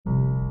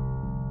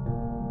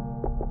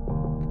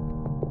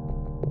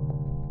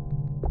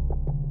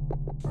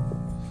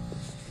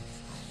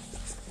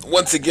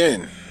Once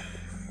again,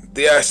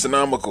 the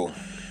astronomical,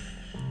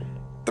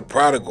 the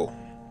prodigal,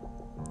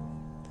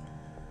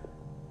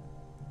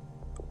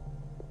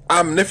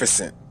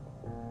 omnificent.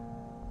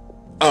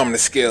 The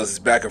scales is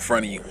back in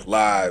front of you,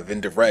 live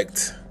and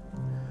direct.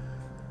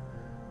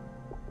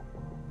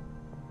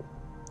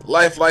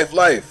 Life, life,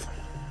 life.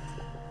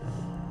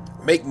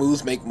 Make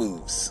moves, make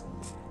moves.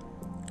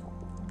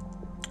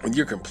 When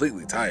you're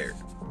completely tired,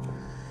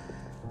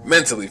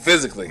 mentally,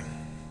 physically,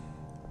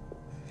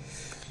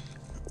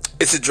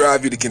 it should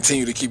drive you to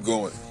continue to keep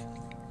going.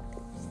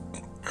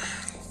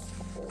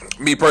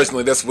 Me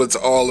personally, that's what it's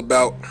all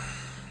about.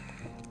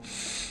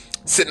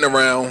 Sitting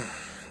around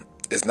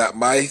is not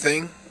my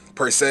thing,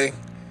 per se.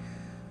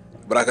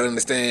 But I can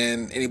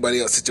understand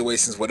anybody else's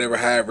situations, whatever,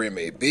 however it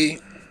may be.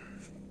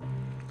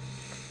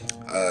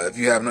 If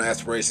you have no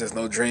aspirations,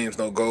 no dreams,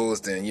 no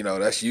goals, then,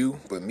 that's you.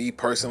 But me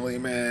personally,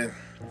 man,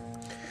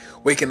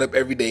 waking up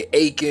every day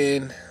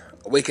aching,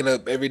 waking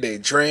up every day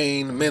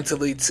drained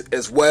mentally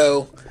as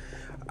well,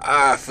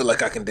 I feel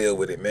like I can deal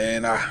with it,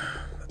 man. I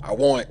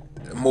want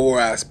more.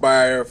 I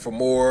aspire for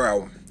more.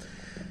 I'm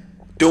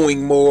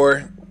doing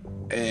more,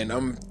 and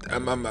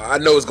I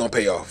know it's gonna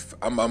pay off.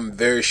 I'm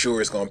very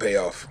sure it's gonna pay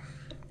off.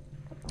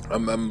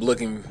 I'm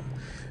looking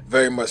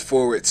very much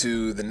forward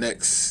to the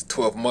next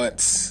 12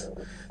 months,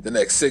 the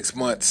next 6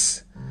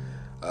 months.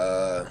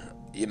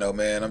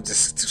 Man, I'm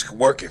just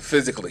working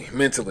physically,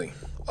 mentally,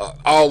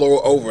 all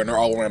over and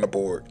all around the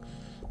board.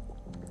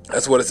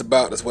 That's what it's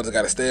about. That's what it's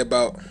got to stay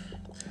about.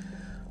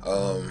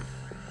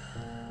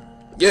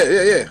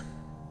 Yeah.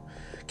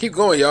 Keep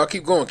going, y'all.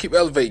 Keep going. Keep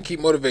elevating. Keep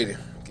motivating. You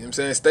know what I'm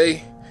saying?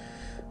 Stay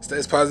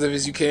as positive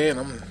as you can.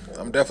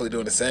 I'm definitely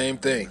doing the same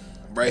thing.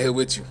 I'm right here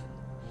with you.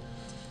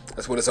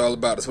 That's what it's all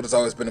about. That's what it's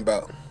always been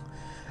about.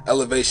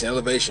 Elevation,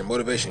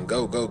 motivation.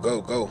 Go.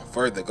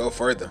 Further, go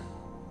further.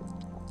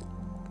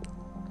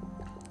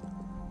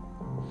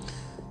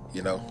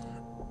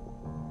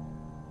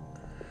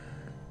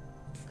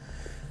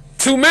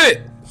 2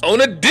 minutes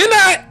on a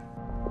dinner.